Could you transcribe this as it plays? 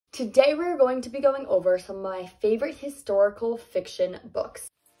Today we're going to be going over some of my favorite historical fiction books.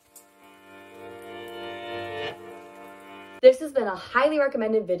 This has been a highly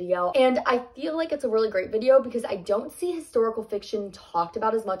recommended video, and I feel like it's a really great video because I don't see historical fiction talked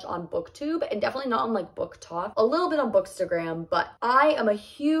about as much on BookTube, and definitely not on like Book Talk, a little bit on Bookstagram, but I am a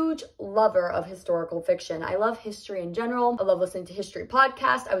huge lover of historical fiction. I love history in general. I love listening to history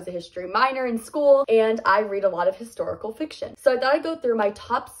podcasts. I was a history minor in school, and I read a lot of historical fiction. So I thought I'd go through my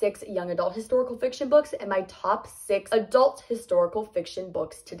top 6 young adult historical fiction books and my top 6 adult historical fiction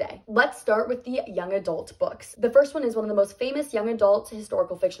books today. Let's start with the young adult books. The first one is one of the most famous young adult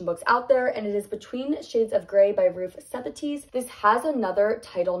historical fiction books out there, and it is Between Shades of Grey by Ruth Sepetys. This has another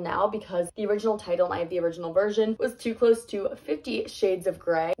title now because the original title, and I have the original version, was too close to 50 Shades of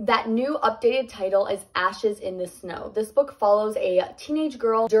Grey. That new updated title is Ashes in the Snow. This book follows a teenage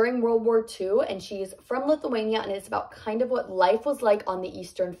girl during World War II, and she's from Lithuania, and it's about kind of what life was like on the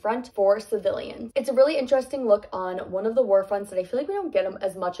Eastern Front for civilians. It's a really interesting look on one of the war fronts that I feel like we don't get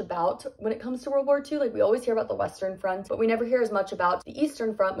as much about when it comes to World War II. Like, we always hear about the Western Front, but we never hear as much about the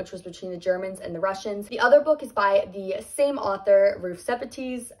Eastern Front, which was between the Germans and the Russians. The other book is by the same author, Ruth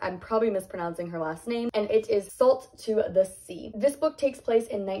Sepetys. I'm probably mispronouncing her last name, and it is Salt to the Sea. This book takes place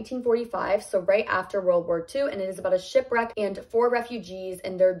in 1945, so right after World War II, and it is about a shipwreck and 4 refugees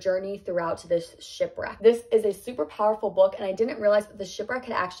and their journey throughout this shipwreck. This is a super powerful book, and I didn't realize that the shipwreck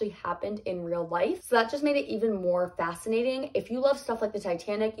had actually happened in real life, so that just made it even more fascinating. If you love stuff like the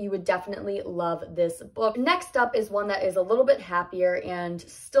Titanic, you would definitely love this book. Next up is one that is a little bit happier and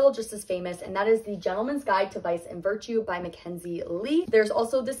still just as famous, and that is The Gentleman's Guide to Vice and Virtue by Mackenzie Lee. There's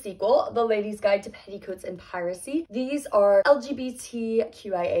also the sequel, The Lady's Guide to Petticoats and Piracy. These are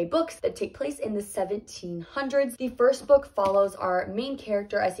LGBTQIA books that take place in the 1700s. The first book follows our main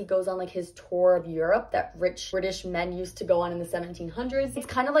character as he goes on like his tour of Europe that rich British men used to go on in the 1700s. It's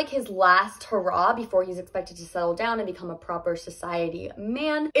kind of like his last hurrah before he's expected to settle down and become a proper society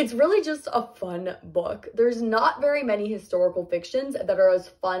man. It's really just a fun book. There's not very many historical fictions that are as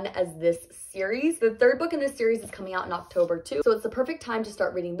fun as this series. The third book in this series is coming out in October too, so it's the perfect time to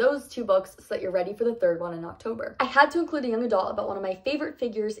start reading those 2 books so that you're ready for the third one in October. I had to include a young adult about one of my favorite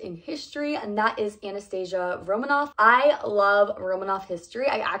figures in history, and that is Anastasia Romanoff. I love Romanov history.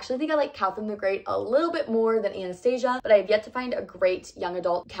 I actually think I like Catherine the Great a little bit more than Anastasia, but I have yet to find a great young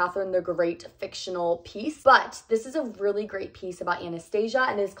adult Catherine the Great fictional piece. But this is a really great piece about Anastasia,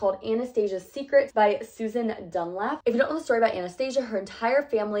 and it is called Anastasia's Secret by Susan Dunlap. If you don't know the story about Anastasia, her entire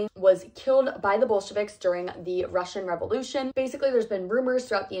family was killed by the Bolsheviks during the Russian Revolution. Basically, there's been rumors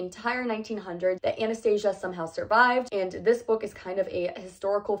throughout the entire 1900s that Anastasia somehow survived, and this book is kind of a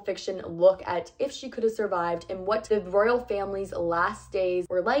historical fiction look at if she could have survived and what the royal family's last days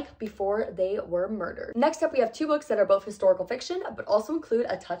were like before they were murdered. Next up, we have 2 books that are both historical fiction, but also include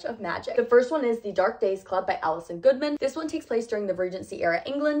a touch of magic. The first one is The Dark Days Club by Alison Goodman. This one takes place during the Regency era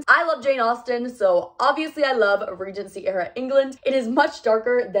England. I love Jane Austen, so obviously I love Regency era England. It is much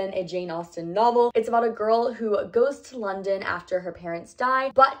darker than a Jane Austen novel. It's about a girl who goes to London after her parents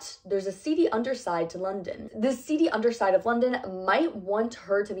die, but there's a seedy underside to London. This seedy underside of London might want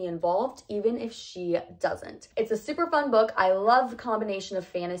her to be involved even if she doesn't. It's a super fun book. I love the combination of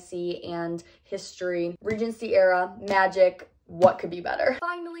fantasy and history, Regency era, magic. What could be better?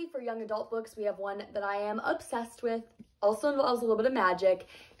 Finally, for young adult books, we have one that I am obsessed with. Also involves a little bit of magic.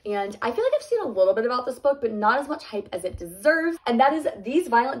 And I feel like I've seen a little bit about this book, but not as much hype as it deserves. And that is These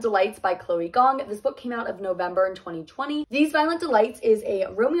Violent Delights by Chloe Gong. This book came out of November in 2020. These Violent Delights is a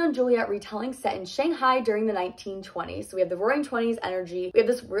Romeo and Juliet retelling set in Shanghai during the 1920s. So we have the Roaring Twenties energy. We have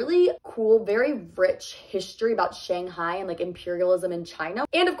this really cool, very rich history about Shanghai and like imperialism in China.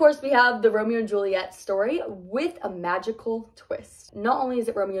 And of course, we have the Romeo and Juliet story with a magical twist. Not only is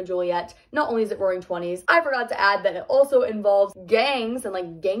it Romeo and Juliet, not only is it Roaring Twenties, I forgot to add that it also involves gangs and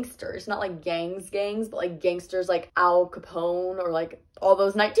like gangsters, not like gangs, but like gangsters like Al Capone or like all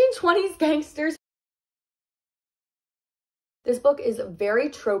those 1920s gangsters. This book is very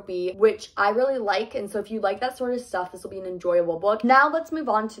tropey, which I really like, and so if you like that sort of stuff, this will be an enjoyable book. Now let's move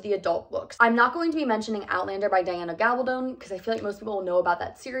on to the adult books. I'm not going to be mentioning Outlander by Diana Gabaldon because I feel like most people will know about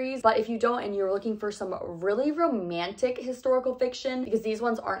that series, but if you don't and you're looking for some really romantic historical fiction, because these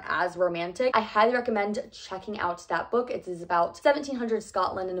ones aren't as romantic, I highly recommend checking out that book. It is about 1700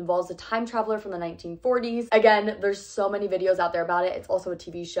 Scotland and involves a time traveler from the 1940s. Again, there's so many videos out there about it. It's also a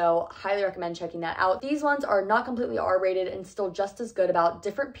TV show. Highly recommend checking that out. These ones are not completely R-rated and still just as good about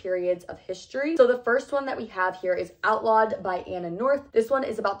different periods of history. So the first one that we have here is Outlawed by Anna North. This one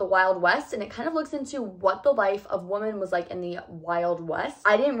is about the Wild West, and it kind of looks into what the life of women was like in the Wild West.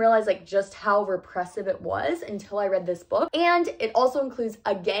 I didn't realize like just how repressive it was until I read this book. And it also includes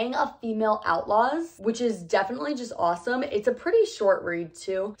a gang of female outlaws, which is definitely just awesome. It's a pretty short read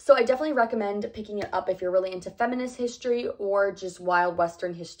too, so I definitely recommend picking it up if you're really into feminist history or just Wild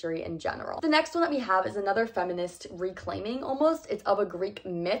Western history in general. The next one that we have is another feminist reclaiming almost. It's of a Greek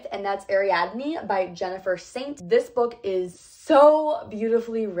myth, and that's Ariadne by Jennifer Saint. This book is so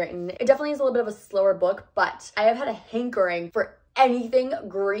beautifully written. It definitely is a little bit of a slower book, but I have had a hankering for anything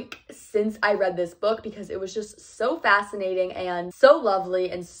Greek since I read this book because it was just so fascinating and so lovely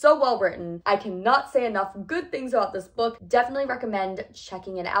and so well written. I cannot say enough good things about this book. Definitely recommend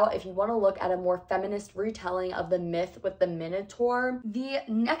checking it out if you want to look at a more feminist retelling of the myth with the Minotaur. The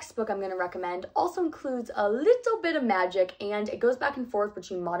next book I'm going to recommend also includes a little bit of magic, and it goes back and forth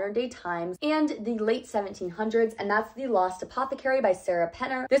between modern day times and the late 1700s, and that's The Lost Apothecary by Sarah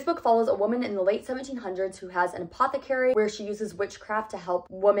Penner. This book follows a woman in the late 1700s who has an apothecary where she uses witchcraft to help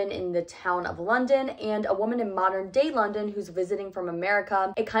women in the town of London, and a woman in modern day London who's visiting from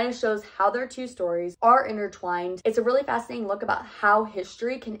America. It kind of shows how their two stories are intertwined. It's a really fascinating look about how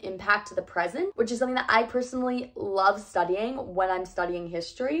history can impact the present, which is something that I personally love studying when I'm studying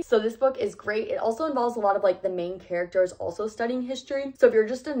history. So this book is great. It also involves a lot of like the main characters also studying history. So if you're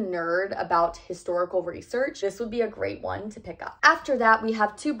just a nerd about historical research, this would be a great one to pick up. After that, we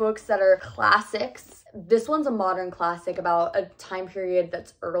have two books that are classics. This one's a modern classic about a time period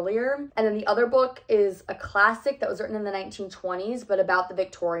that's earlier. And then the other book is a classic that was written in the 1920s, but about the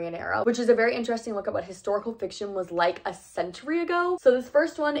Victorian era, which is a very interesting look at what historical fiction was like a century ago. So this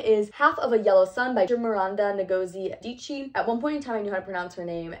first one is Half of a Yellow Sun by Chimamanda Ngozi Adichie. At one point in time, I knew how to pronounce her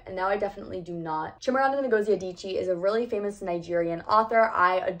name, and now I definitely do not. Chimamanda Ngozi Adichie is a really famous Nigerian author.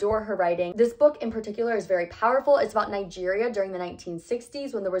 I adore her writing. This book in particular is very powerful. It's about Nigeria during the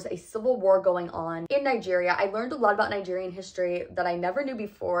 1960s when there was a civil war going on in Nigeria. I learned a lot about Nigerian history that I never knew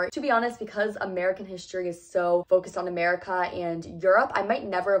before. To be honest, because American history is so focused on America and Europe, I might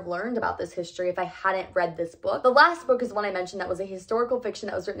never have learned about this history if I hadn't read this book. The last book is one I mentioned that was a historical fiction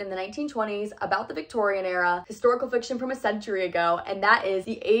that was written in the 1920s about the Victorian era, historical fiction from a century ago, and that is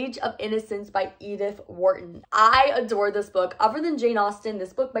The Age of Innocence by Edith Wharton. I adore this book. Other than Jane Austen,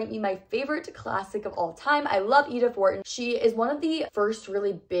 this book might be my favorite classic of all time. I love Edith Wharton. She is one of the first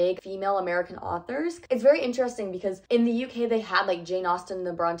really big female American authors. It's very interesting because in the UK they had like Jane Austen and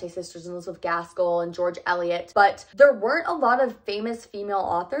the Bronte sisters and Elizabeth Gaskell and George Eliot, but there weren't a lot of famous female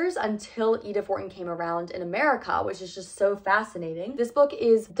authors until Edith Wharton came around in America, which is just so fascinating. This book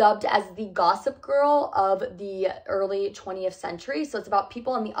is dubbed as the Gossip Girl of the early 20th century, so it's about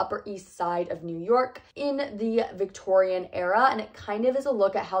people on the Upper East Side of New York in the Victorian era, and it kind of is a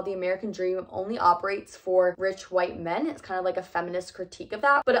look at how the American dream only operates for rich white men. It's kind of like a feminist critique of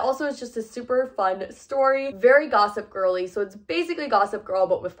that, but it also is just a super fun story, very Gossip Girly, so it's basically Gossip Girl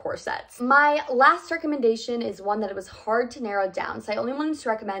but with corsets. My last recommendation is one that it was hard to narrow down, so I only wanted to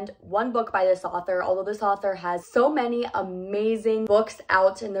recommend one book by this author, although this author has so many amazing books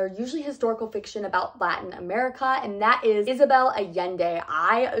out, and they're usually historical fiction about Latin America, and that is Isabelle Allende.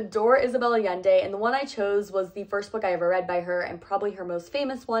 I adore Isabelle Allende, and the one I chose was the first book I ever read by her and probably her most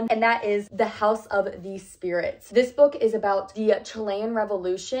famous one, and that is The House of the Spirits. This book is about the Chilean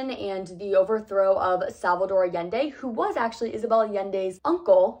Revolution and the overthrow of Salvador Allende, who was actually Isabelle Allende's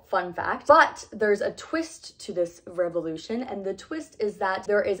uncle, fun fact. But there's a twist to this revolution, and the twist is that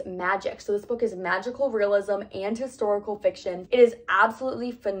there is magic. So this book is magical realism and historical fiction. It is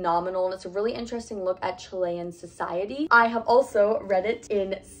absolutely phenomenal, and it's a really interesting look at Chilean society. I have also read it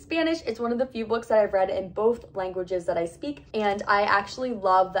in Spanish. It's one of the few books that I've read in both languages that I speak, and I actually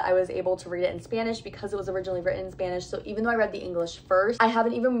love that I was able to read it in Spanish because it was originally written in Spanish. So even though I read the English first, I have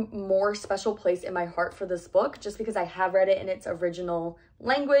an even more special place in my heart for this book just because I have read it in its original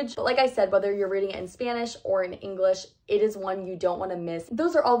language. But like I said, whether you're reading it in Spanish or in English, it is one you don't want to miss.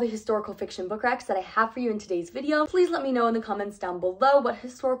 Those are all the historical fiction book recs that I have for you in today's video. Please let me know in the comments down below what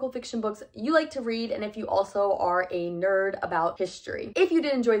historical fiction books you like to read, and if you also are a nerd about history. If you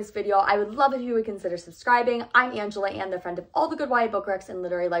did enjoy this video, I would love if you would consider subscribing. I'm Angela, and the friend of all the good YA book recs and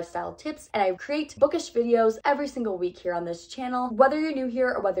literary lifestyle tips, and I create bookish videos every single week here on this channel. Whether you're new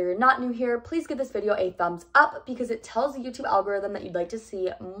here or whether you're not new here, please give this video a thumbs up because it tells the YouTube algorithm that you'd like to see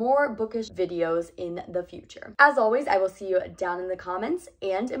more bookish videos in the future. As always, I will see you down in the comments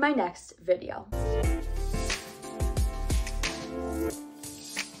and in my next video.